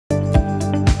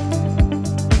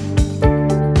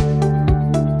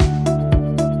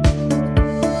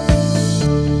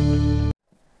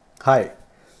Hi,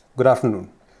 good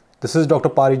afternoon. This is Dr.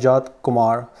 Parijat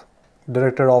Kumar,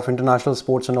 Director of International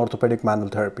Sports and Orthopedic Manual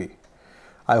Therapy.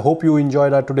 I hope you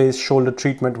enjoyed our today's shoulder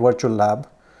treatment virtual lab.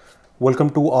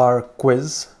 Welcome to our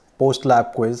quiz,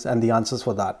 post-lab quiz, and the answers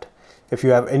for that. If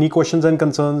you have any questions and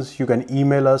concerns, you can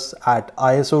email us at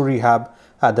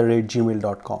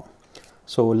isorehab@gmail.com.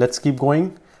 So let's keep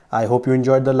going. I hope you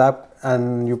enjoyed the lab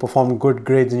and you performed good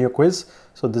grades in your quiz.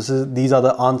 So these are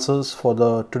the answers for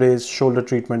the today's shoulder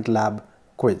treatment lab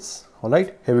quiz. All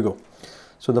right, here we go.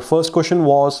 So the first question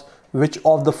was, which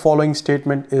of the following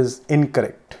statement is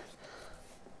incorrect?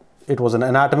 It was an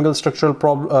anatomical structural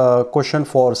question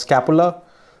for scapula.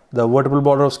 The vertebral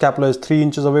border of scapula is 3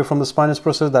 inches away from the spinous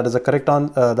process. That is a correct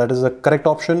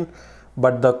option.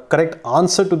 But the correct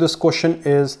answer to this question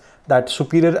is that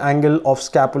superior angle of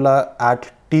scapula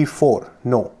at T4.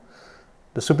 No,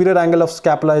 the superior angle of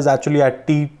scapula is actually at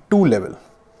T2 level.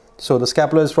 So the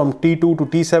scapula is from T2 to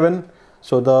T7.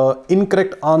 So the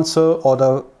incorrect answer, or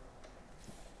the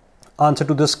answer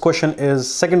to this question, is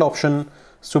second option,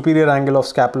 superior angle of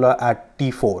scapula at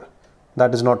T4.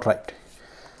 That is not right.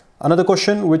 Another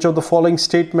question, which of the following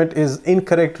statement is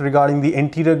incorrect regarding the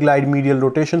anterior glide medial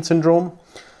rotation syndrome?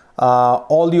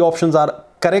 All the options are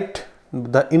correct.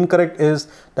 The incorrect is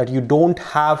that you don't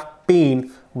have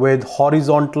pain with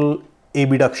horizontal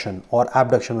abduction or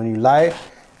abduction. When you lie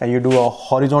and you do a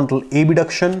horizontal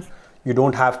abduction, you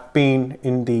don't have pain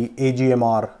in the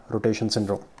AGMR rotation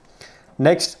syndrome.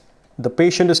 Next, the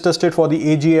patient is tested for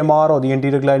the AGMR or the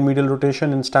anterior glide medial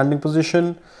rotation in standing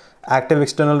position. Active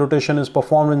external rotation is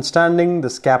performed in standing. The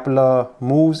scapula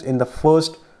moves in the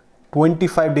first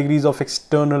 25 degrees of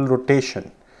external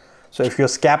rotation. So if your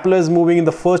scapula is moving in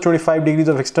the first 25 degrees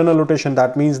of external rotation,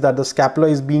 that means that the scapula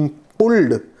is being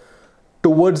pulled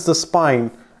towards the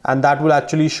spine, and that will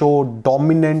actually show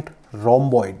dominant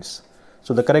rhomboids.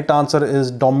 So the correct answer is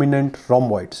dominant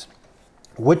rhomboids.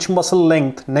 Which muscle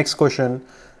length, next question,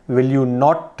 will you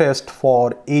not test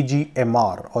for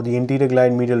AGMR or the anterior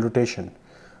glide medial rotation?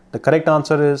 The correct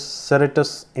answer is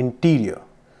serratus anterior.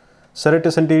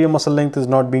 Serratus anterior muscle length is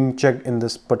not being checked in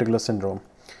this particular syndrome.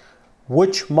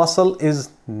 Which muscle is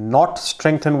not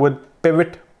strengthened with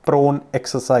pivot prone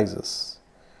exercises?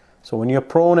 So when you're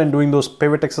prone and doing those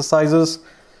pivot exercises,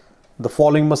 the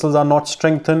following muscles are not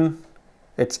strengthened.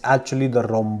 It's actually the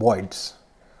rhomboids.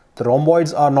 The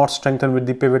rhomboids are not strengthened with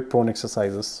the pivot prone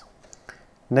exercises.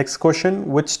 Next question,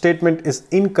 which statement is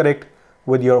incorrect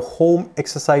with your home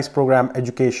exercise program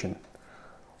education?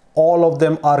 All of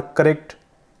them are correct.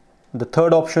 The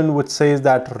third option, which says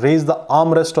that raise the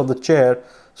armrest of the chair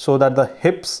so that the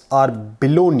hips are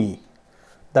below knee,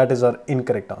 that is our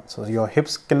incorrect answer. Your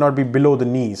hips cannot be below the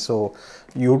knee, so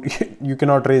you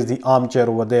cannot raise the armchair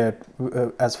over there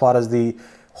as far as the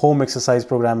home exercise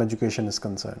program education is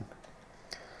concerned.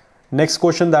 Next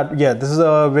question, this is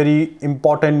a very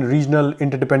important regional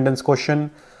interdependence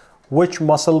question. Which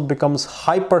muscle becomes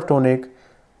hypertonic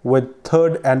with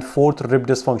third and fourth rib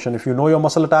dysfunction? If you know your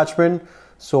muscle attachment,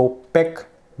 so pec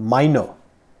minor,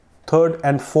 third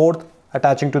and fourth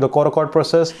attaching to the coracoid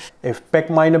process. If pec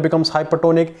minor becomes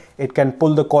hypertonic, it can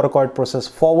pull the coracoid process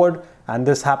forward, and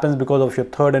this happens because of your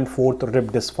third and fourth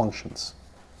rib dysfunctions.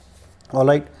 All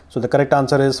right, so the correct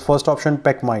answer is first option,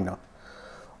 pec minor.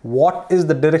 What is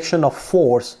the direction of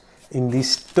force in the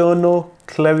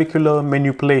sternoclavicular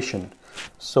manipulation?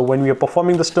 So when we are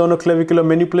performing the sternoclavicular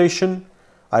manipulation,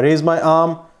 I raise my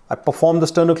arm, I perform the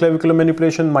sternoclavicular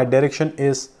manipulation, my direction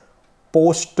is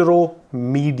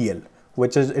posteromedial,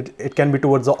 which is it can be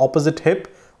towards the opposite hip,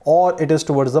 or it is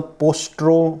towards the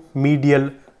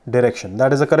posteromedial direction.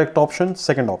 That is the correct option,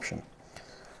 second option.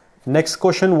 Next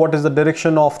question, what is the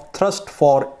direction of thrust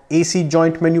for AC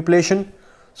joint manipulation?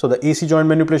 So the AC joint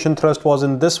manipulation thrust was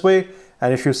in this way,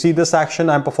 and if you see this action,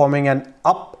 I'm performing an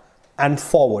up and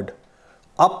forward.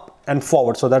 Up and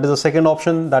forward. So that is the second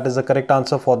option. That is the correct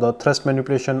answer for the thrust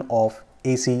manipulation of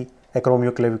AC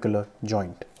acromioclavicular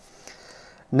joint.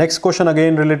 Next question,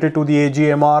 again related to the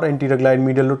AGMR, anterior glide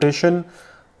medial rotation.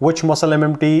 Which muscle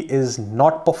MMT is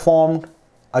not performed?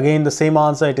 Again, the same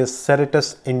answer, it is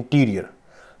serratus anterior.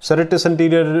 Serratus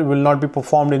anterior will not be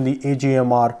performed in the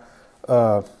AGMR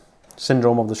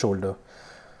syndrome of the shoulder.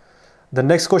 The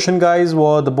next question, guys,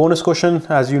 were the bonus question.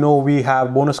 As you know, we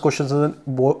have bonus questions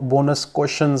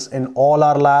in all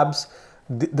our labs.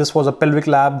 This was a pelvic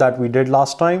lab that we did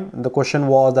last time. The question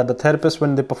was that the therapist,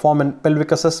 when they perform a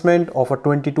pelvic assessment of a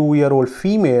 22-year-old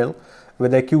female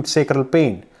with acute sacral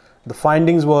pain, the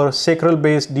findings were sacral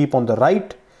base deep on the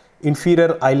right,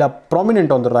 inferior ila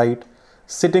prominent on the right,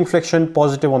 sitting flexion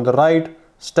positive on the right,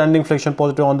 standing flexion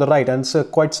positive on the right. And it's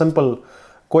quite simple.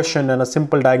 question and a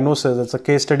simple diagnosis. It's a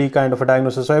case study kind of a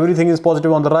diagnosis. So everything is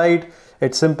positive on the right.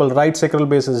 It's simple. Right sacral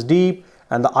base is deep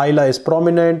and the ila is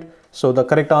prominent. So the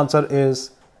correct answer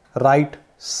is right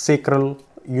sacral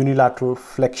unilateral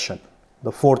flexion,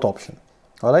 the fourth option.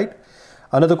 All right.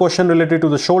 Another question related to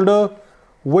the shoulder.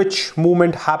 Which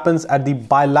movement happens at the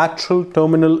bilateral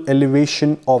terminal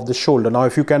elevation of the shoulder? Now,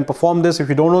 if you can perform this, if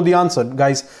you don't know the answer,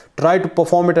 guys, try to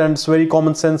perform it, and it's very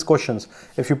common sense questions.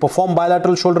 If you perform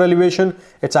bilateral shoulder elevation,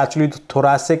 it's actually the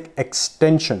thoracic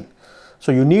extension.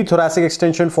 So you need thoracic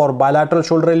extension for bilateral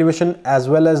shoulder elevation as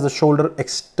well as the shoulder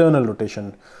external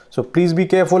rotation. So please be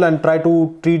careful and try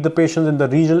to treat the patients in the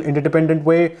regional interdependent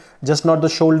way, just not the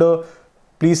shoulder.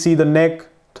 Please see the neck,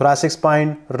 thoracic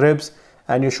spine, ribs,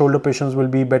 and your shoulder patients will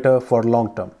be better for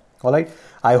long term. All right.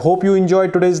 I hope you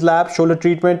enjoyed today's lab shoulder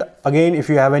treatment. Again, if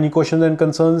you have any questions and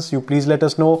concerns, you please let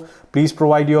us know. Please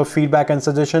provide your feedback and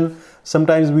suggestion.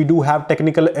 Sometimes we do have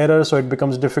technical errors, so it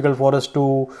becomes difficult for us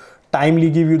to timely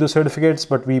give you the certificates,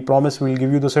 but we promise we'll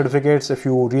give you the certificates if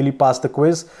you really pass the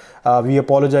quiz. We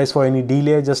apologize for any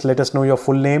delay. Just let us know your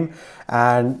full name,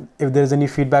 and if there's any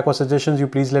feedback or suggestions, you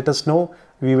please let us know.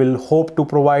 We will hope to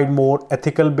provide more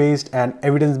ethical based and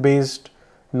evidence based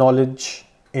knowledge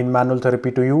in manual therapy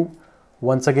to you.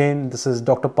 Once again, this is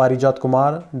Dr. Parijat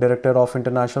Kumar, Director of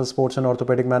International Sports and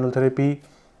Orthopedic Manual Therapy.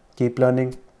 Keep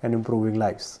learning and improving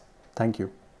lives. Thank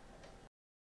you.